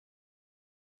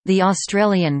The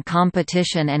Australian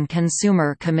Competition and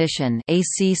Consumer Commission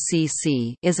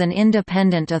 (ACCC) is an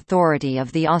independent authority of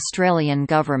the Australian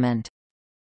government.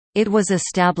 It was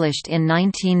established in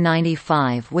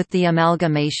 1995 with the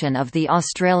amalgamation of the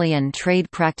Australian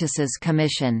Trade Practices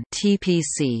Commission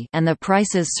 (TPC) and the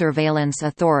Prices Surveillance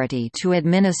Authority to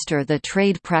administer the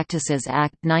Trade Practices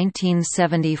Act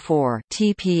 1974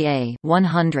 (TPA)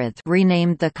 100th,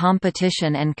 renamed the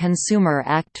Competition and Consumer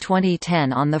Act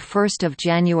 2010 on the 1st of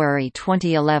January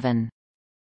 2011.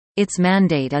 Its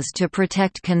mandate is to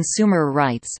protect consumer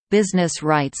rights, business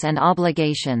rights and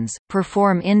obligations,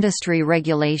 perform industry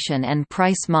regulation and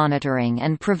price monitoring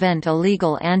and prevent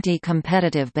illegal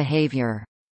anti-competitive behaviour.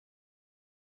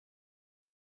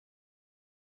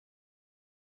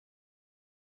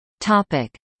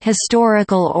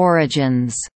 Historical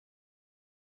origins.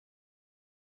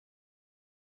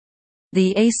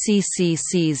 The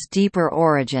ACCC's deeper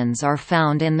origins are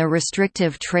found in the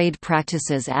Restrictive Trade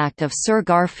Practices Act of Sir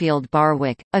Garfield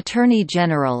Barwick,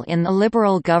 Attorney-General in the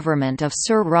Liberal government of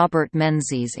Sir Robert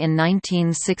Menzies in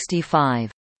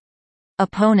 1965.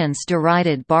 Opponents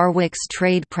derided Barwick's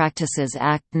Trade Practices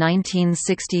Act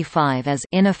 1965 as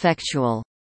ineffectual.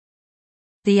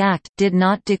 The Act did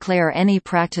not declare any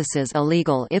practices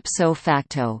illegal ipso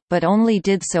facto, but only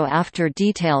did so after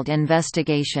detailed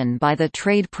investigation by the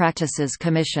Trade Practices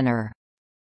Commissioner.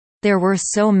 There were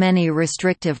so many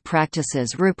restrictive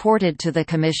practices reported to the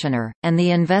Commissioner, and the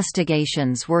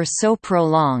investigations were so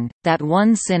prolonged, that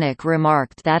one cynic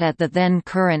remarked that at the then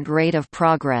current rate of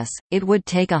progress, it would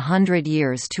take 100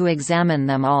 years to examine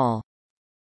them all.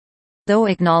 Though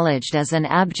acknowledged as an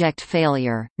abject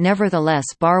failure, nevertheless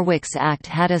Barwick's Act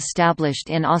had established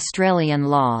in Australian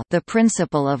law the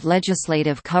principle of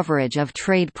legislative coverage of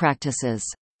trade practices.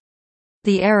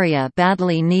 The area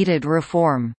badly needed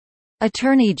reform.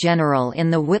 Attorney-General in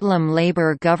the Whitlam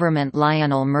Labor government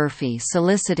Lionel Murphy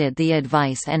solicited the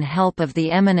advice and help of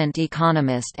the eminent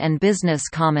economist and business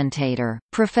commentator,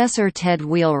 Professor Ted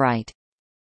Wheelwright.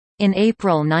 In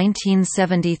April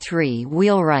 1973,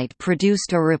 Wheelwright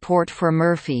produced a report for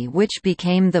Murphy which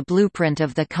became the blueprint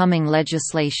of the coming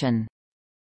legislation.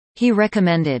 He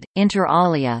recommended, inter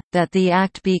alia, that the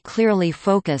Act be clearly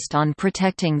focused on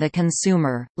protecting the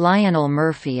consumer. Lionel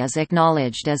Murphy is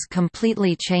acknowledged as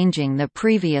completely changing the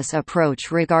previous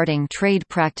approach regarding trade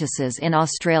practices in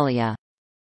Australia.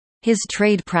 His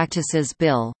Trade Practices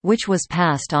Bill, which was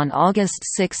passed on August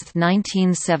 6,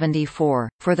 1974,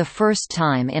 for the first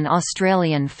time in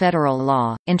Australian federal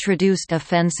law, introduced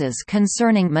offences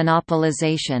concerning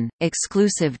monopolisation,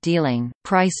 exclusive dealing,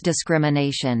 price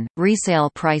discrimination,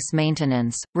 resale price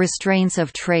maintenance, restraints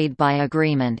of trade by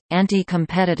agreement,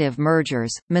 anti-competitive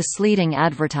mergers, misleading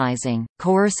advertising,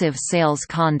 coercive sales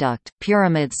conduct,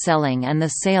 pyramid selling and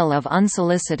the sale of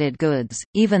unsolicited goods,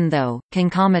 even though,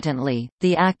 concomitantly,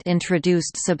 the Act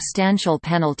introduced substantial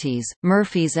penalties.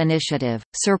 Murphy's initiative,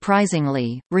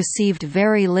 surprisingly, received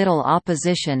very little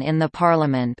opposition in the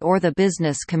Parliament or the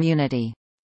business community.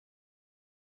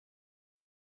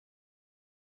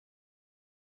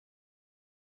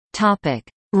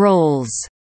 Topic: Roles.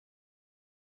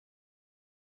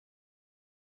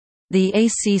 The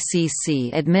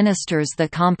ACCC administers the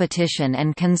Competition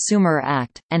and Consumer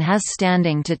Act, and has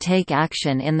standing to take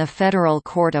action in the Federal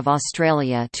Court of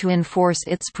Australia to enforce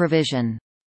its provision.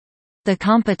 The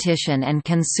Competition and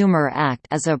Consumer Act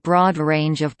is a broad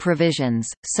range of provisions,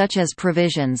 such as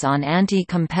provisions on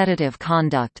anti-competitive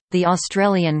conduct, the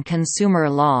Australian consumer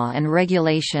law and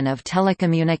regulation of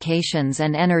telecommunications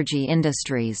and energy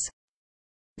industries.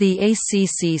 The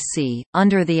ACCC,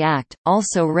 under the Act,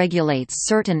 also regulates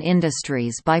certain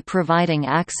industries by providing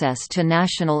access to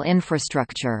national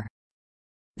infrastructure.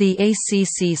 The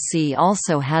ACCC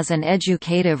also has an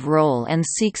educative role and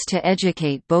seeks to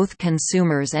educate both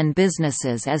consumers and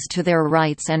businesses as to their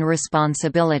rights and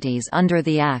responsibilities under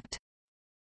the Act.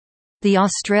 The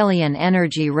Australian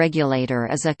Energy Regulator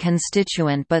is a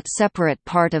constituent but separate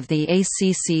part of the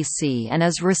ACCC and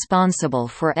is responsible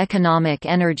for economic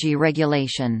energy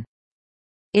regulation.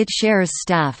 It shares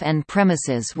staff and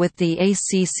premises with the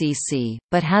ACCC,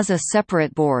 but has a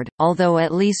separate board, although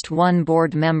at least one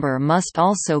board member must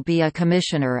also be a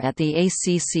commissioner at the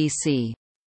ACCC.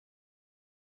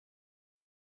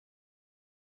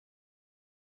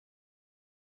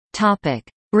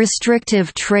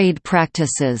 Restrictive trade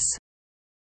practices.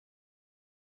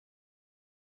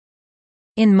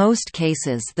 In most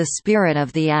cases the spirit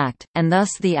of the Act, and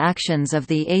thus the actions of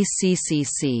the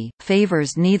ACCC,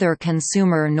 favours neither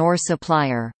consumer nor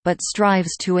supplier, but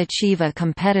strives to achieve a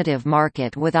competitive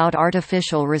market without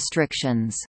artificial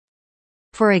restrictions.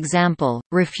 For example,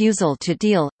 refusal to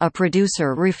deal, a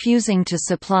producer refusing to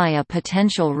supply a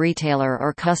potential retailer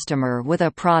or customer with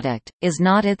a product, is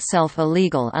not itself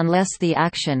illegal unless the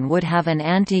action would have an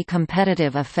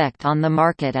anti-competitive effect on the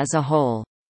market as a whole.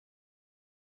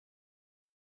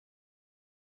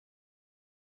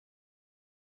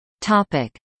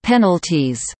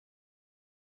 Penalties.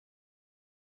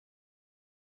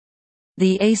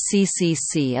 The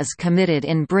ACCC is committed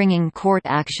in bringing court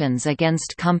actions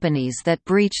against companies that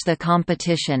breach the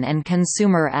Competition and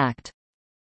Consumer Act.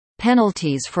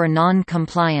 Penalties for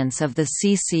non-compliance of the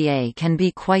CCA can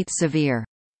be quite severe.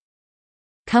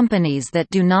 Companies that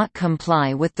do not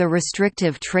comply with the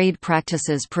restrictive trade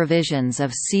practices provisions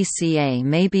of CCA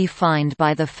may be fined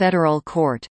by the federal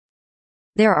court.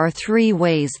 There are 3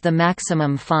 ways the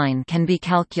maximum fine can be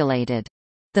calculated.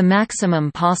 The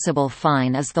maximum possible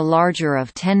fine is the larger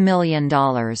of $10 million,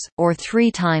 or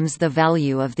 3 times the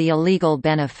value of the illegal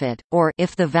benefit, or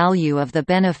if the value of the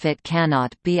benefit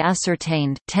cannot be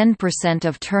ascertained, 10%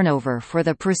 of turnover for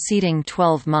the preceding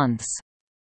 12 months.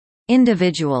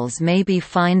 Individuals may be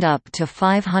fined up to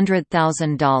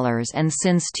 $500,000, and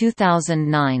since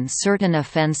 2009 certain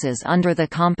offenses under the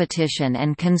Competition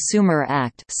and Consumer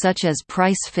Act, such as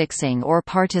price fixing or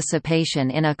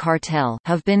participation in a cartel,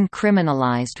 have been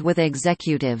criminalized, with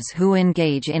executives who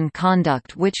engage in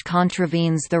conduct which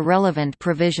contravenes the relevant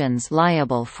provisions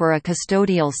liable for a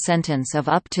custodial sentence of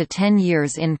up to 10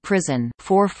 years in prison.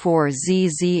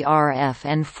 44ZZRF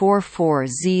and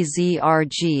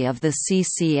 44ZZRG of the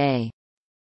CCA.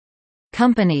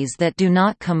 Companies that do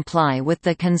not comply with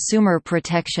the consumer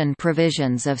protection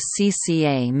provisions of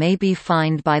CCA may be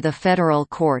fined by the federal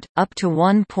court, up to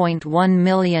 $1.1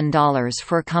 million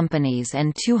for companies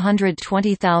and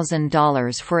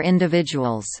 $220,000 for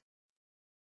individuals.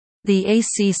 The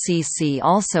ACCC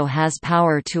also has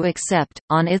power to accept,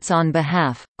 on its own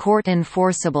behalf,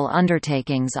 court-enforceable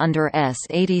undertakings under S.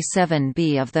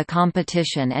 87B of the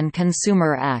Competition and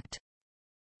Consumer Act.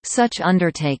 Such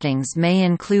undertakings may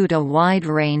include a wide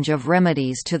range of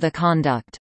remedies to the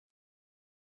conduct.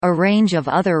 A range of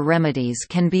other remedies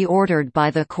can be ordered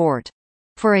by the court.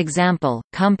 For example,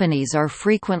 companies are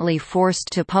frequently forced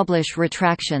to publish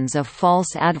retractions of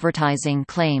false advertising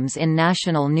claims in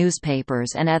national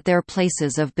newspapers and at their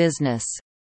places of business.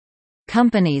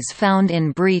 Companies found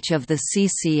in breach of the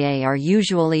CCA are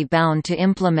usually bound to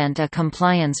implement a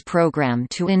compliance program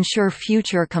to ensure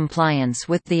future compliance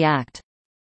with the Act.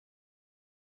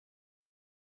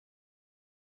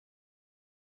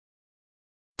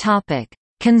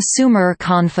 Consumer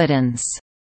confidence.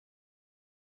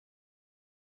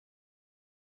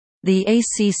 The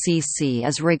ACCC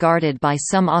is regarded by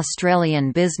some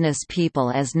Australian business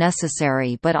people as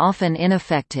necessary but often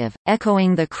ineffective,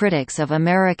 echoing the critics of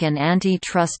American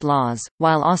anti-trust laws,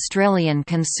 while Australian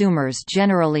consumers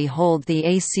generally hold the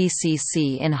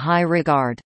ACCC in high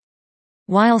regard.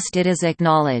 Whilst it is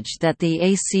acknowledged that the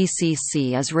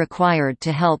ACCC is required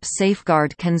to help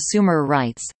safeguard consumer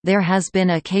rights, there has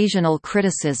been occasional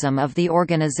criticism of the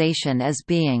organisation as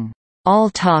being all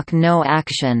talk no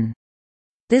action.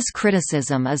 This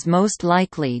criticism is most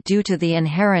likely due to the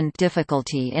inherent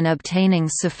difficulty in obtaining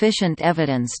sufficient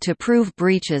evidence to prove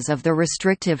breaches of the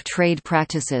restrictive trade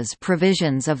practices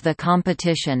provisions of the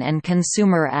Competition and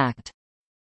Consumer Act.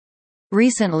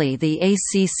 Recently the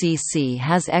ACCC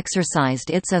has exercised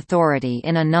its authority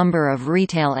in a number of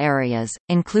retail areas,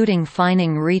 including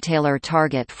fining retailer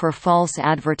Target for false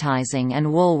advertising and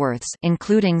Woolworths,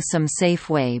 including some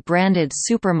Safeway-branded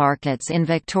supermarkets in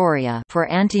Victoria, for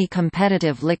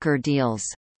anti-competitive liquor deals.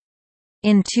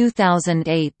 In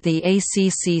 2008 the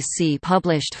ACCC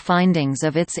published findings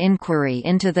of its inquiry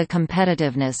into the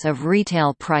competitiveness of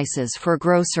retail prices for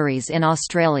groceries in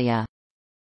Australia.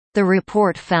 The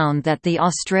report found that the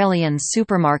Australian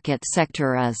supermarket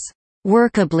sector is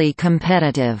workably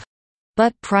competitive,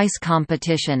 but price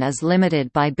competition is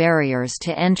limited by barriers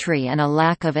to entry and a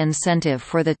lack of incentive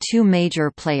for the 2 major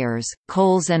players,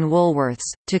 Coles and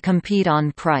Woolworths, to compete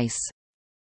on price.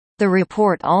 The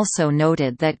report also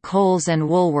noted that Coles and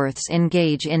Woolworths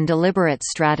engage in deliberate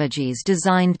strategies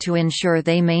designed to ensure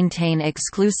they maintain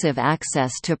exclusive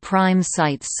access to prime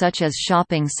sites such as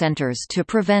shopping centers to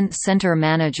prevent center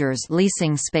managers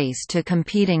leasing space to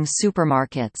competing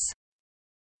supermarkets.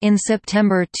 In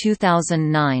September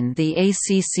 2009 the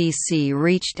ACCC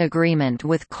reached agreement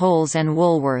with Coles and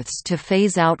Woolworths to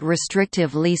phase out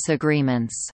restrictive lease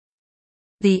agreements.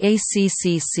 The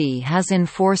ACCC has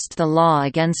enforced the law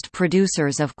against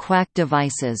producers of quack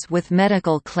devices with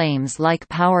medical claims like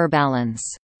Power Balance.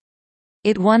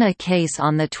 It won a case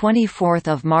on 24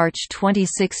 March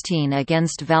 2016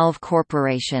 against Valve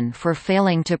Corporation for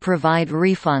failing to provide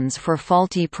refunds for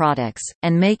faulty products,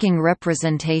 and making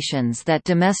representations that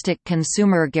domestic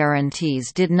consumer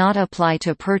guarantees did not apply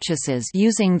to purchases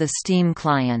using the Steam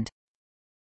client.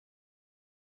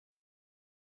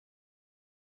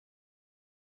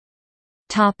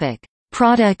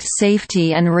 Product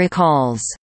safety and recalls.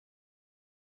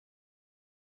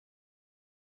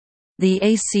 The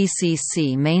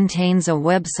ACCC maintains a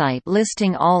website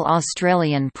listing all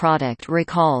Australian product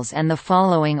recalls, and the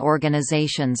following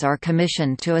organisations are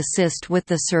commissioned to assist with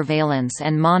the surveillance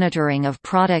and monitoring of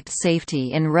product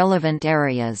safety in relevant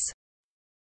areas.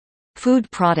 Food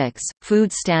Products,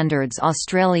 Food Standards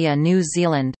Australia New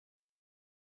Zealand.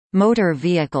 Motor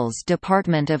Vehicles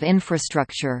Department of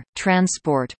Infrastructure,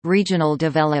 Transport, Regional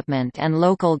Development and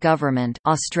Local Government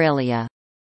Australia.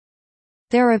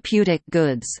 Therapeutic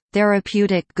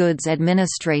Goods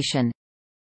Administration.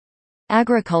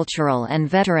 Agricultural and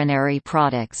Veterinary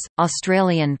Products,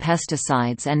 Australian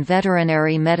Pesticides and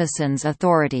Veterinary Medicines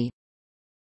Authority.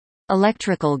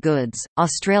 Electrical Goods,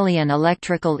 Australian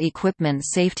Electrical Equipment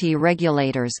Safety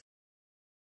Regulators.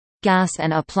 Gas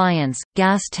and Appliance,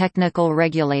 Gas Technical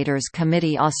Regulators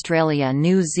Committee Australia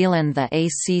New Zealand. The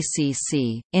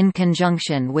ACCC, in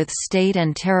conjunction with state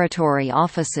and territory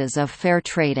offices of fair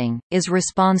trading, is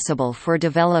responsible for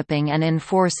developing and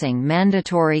enforcing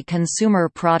mandatory consumer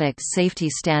product safety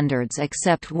standards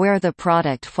except where the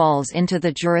product falls into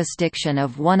the jurisdiction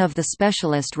of one of the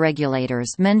specialist regulators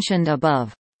mentioned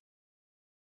above.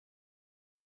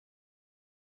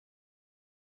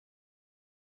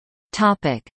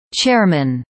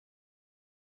 Chairmen.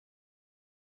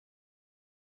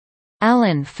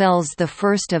 Alan Fells, the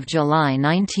 1st of July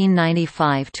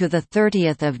 1995 to the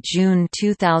 30th of June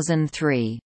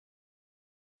 2003.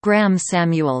 Graham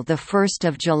Samuel, the 1st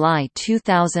of July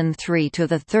 2003 to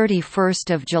the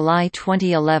 31st of July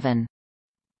 2011.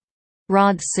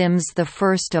 Rod Sims, the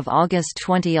 1st of August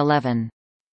 2011.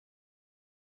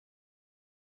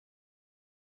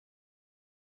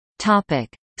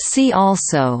 Topic. See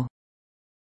also: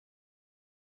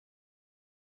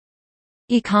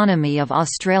 Economy of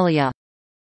Australia,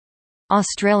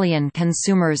 Australian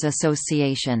Consumers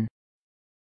Association,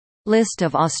 List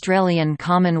of Australian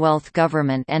Commonwealth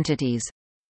Government entities,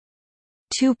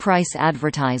 Two-price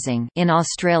advertising in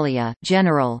Australia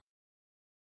general,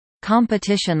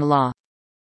 Competition law,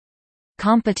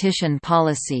 Competition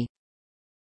policy,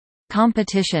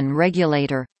 Competition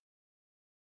regulator,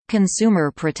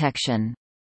 Consumer protection.